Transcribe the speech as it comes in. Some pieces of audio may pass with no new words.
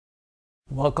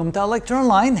Welcome to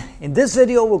ilectureonline. In this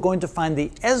video, we're going to find the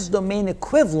S-domain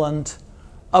equivalent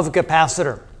of a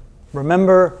capacitor.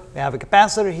 Remember, we have a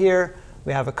capacitor here,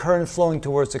 we have a current flowing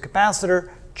towards the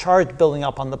capacitor, charge building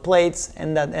up on the plates,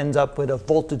 and that ends up with a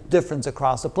voltage difference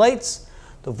across the plates.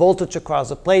 The voltage across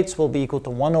the plates will be equal to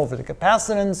 1 over the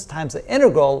capacitance times the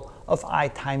integral of I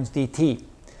times dt.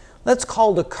 Let's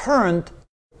call the current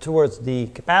towards the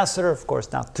capacitor, of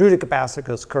course not through the capacitor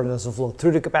because current doesn't flow through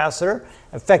the capacitor.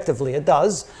 Effectively it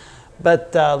does,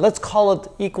 but let's call it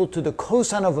equal to the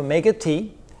cosine of omega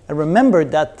t. And remember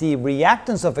that the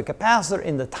reactance of a capacitor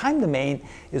in the time domain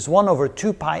is 1 over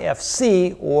 2 pi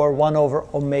fc, or 1 over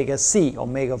omega c,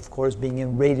 omega of course being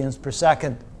in radians per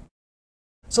second.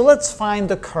 So let's find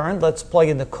the current. Let's plug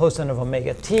in the cosine of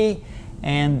omega t,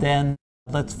 and then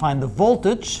let's find the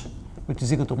voltage, which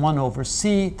is equal to 1 over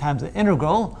c times the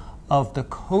integral of the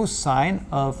cosine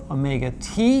of omega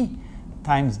t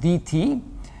times dt,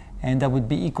 and that would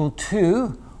be equal to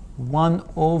 1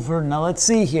 over, now let's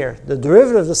see here, the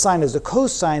derivative of the sine is the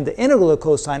cosine, the integral of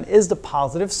cosine is the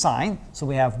positive sign, so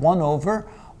we have 1 over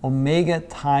omega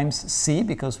times c,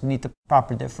 because we need the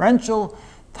proper differential,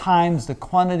 times the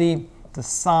quantity, the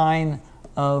sine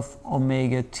of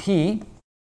omega t.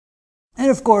 And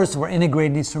of course, we're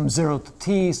integrating these from 0 to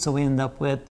t, so we end up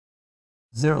with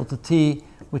 0 to t,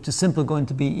 which is simply going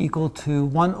to be equal to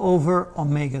 1 over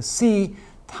omega c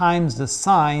times the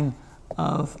sine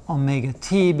of omega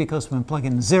t, because when we plug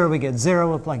in 0, we get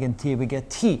 0, we plug in t, we get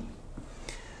t.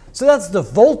 So that's the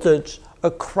voltage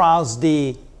across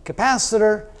the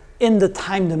capacitor in the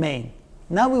time domain.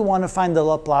 Now we want to find the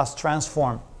Laplace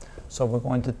transform. So we're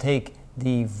going to take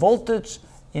the voltage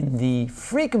in the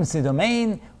frequency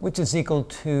domain, which is equal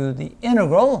to the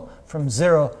integral from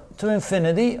 0 to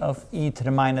infinity of e to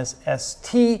the minus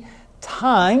st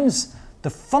times the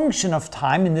function of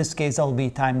time, in this case that will be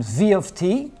times v of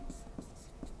t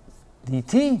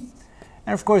dt,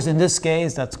 and of course in this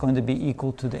case that's going to be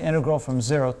equal to the integral from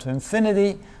 0 to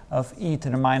infinity of e to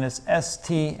the minus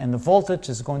st, and the voltage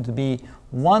is going to be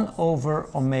 1 over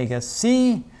omega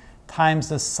c times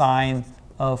the sine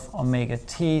of omega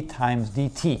t times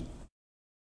dt.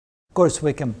 Of course,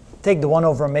 we can take the 1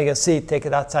 over omega c, take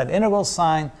it outside the integral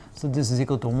sign, so this is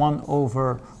equal to 1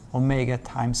 over omega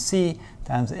times c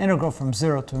times the integral from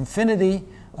 0 to infinity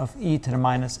of e to the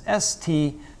minus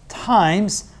st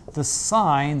times the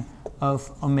sine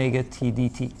of omega t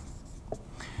dt.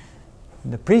 In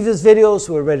the previous videos,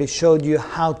 we already showed you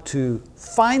how to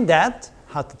find that,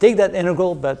 how to take that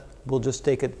integral, but we'll just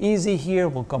take it easy here.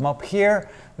 We'll come up here.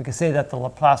 We can say that the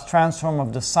Laplace transform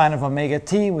of the sine of omega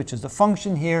t, which is the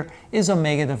function here, is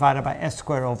omega divided by s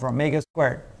squared over omega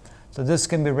squared. So this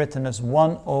can be written as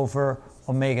 1 over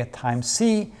omega times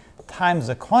c times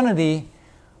the quantity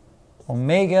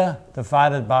omega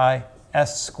divided by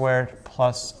s squared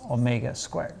plus omega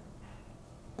squared.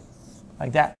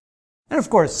 Like that. And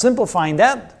of course, simplifying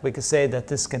that, we could say that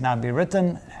this cannot be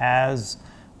written as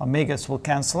omegas will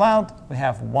cancel out. We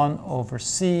have 1 over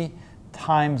c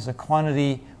times the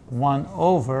quantity 1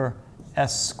 over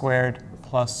s squared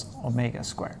plus omega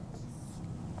squared.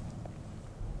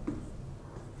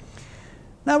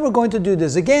 Now we're going to do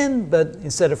this again, but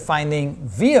instead of finding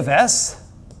v of s,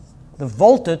 the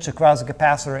voltage across the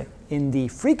capacitor in the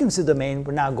frequency domain,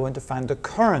 we're now going to find the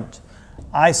current,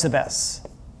 I sub s.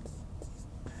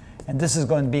 And this is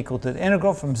going to be equal to the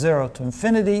integral from 0 to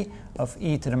infinity of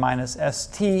e to the minus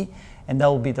st, and that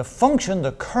will be the function,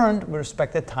 the current with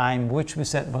respect to time, which we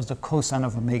said was the cosine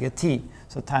of omega t.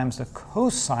 So times the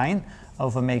cosine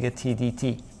of omega t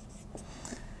dt.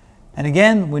 And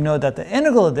again, we know that the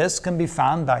integral of this can be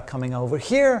found by coming over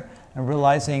here and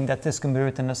realizing that this can be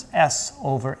written as s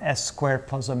over s squared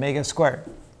plus omega squared.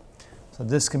 So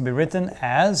this can be written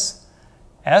as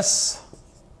s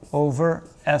over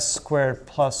s squared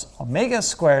plus omega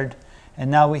squared,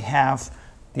 and now we have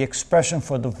the expression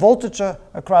for the voltage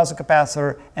across the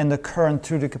capacitor and the current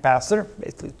through the capacitor,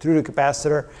 basically through the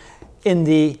capacitor in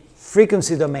the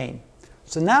frequency domain.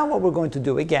 So now what we're going to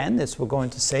do again is we're going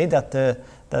to say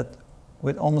that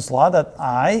with Ohm's law that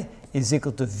I is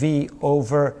equal to V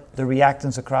over the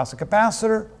reactance across the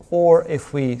capacitor, or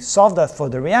if we solve that for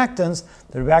the reactance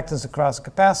across the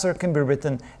capacitor can be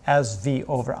written as V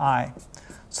over I.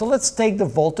 So let's take the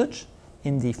voltage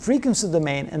in the frequency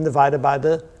domain and divide it by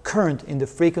the current in the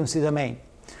frequency domain.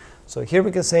 So here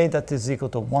we can say that this is equal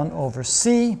to 1 over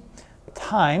c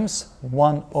times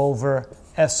 1 over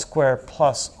s squared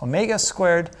plus omega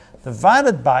squared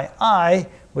divided by I,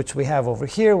 which we have over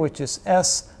here, which is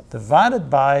s divided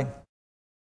by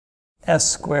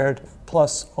s squared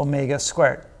plus omega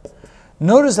squared.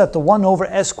 Notice that the 1 over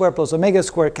s squared plus omega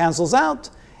squared cancels out,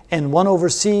 and 1 over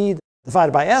c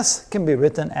divided by S can be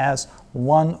written as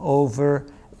 1 over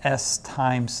S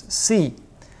times C.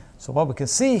 So what we can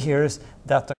see here is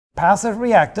that the capacitive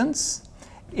reactance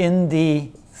in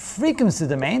the frequency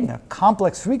domain, the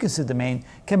complex frequency domain,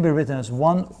 can be written as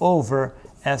 1 over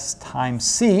S times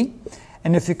C.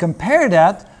 And if you compare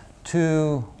that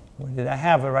to, where did I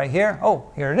have it right here?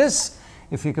 Oh, here it is.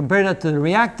 If you compare that to the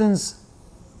reactance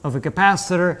of a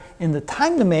capacitor in the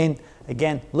time domain,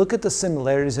 again, look at the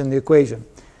similarities in the equation.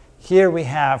 Here we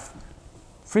have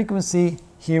frequency,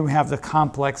 here we have the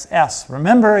complex S.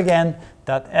 Remember again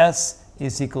that S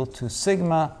is equal to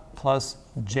sigma plus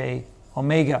j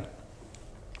omega.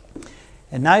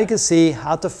 And now you can see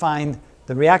how to find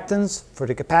the reactance for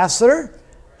the capacitor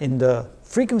in the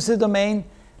frequency domain,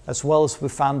 as well as we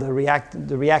found the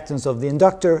reactance of the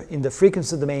inductor in the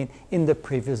frequency domain in the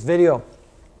previous video.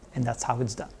 And that's how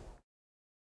it's done.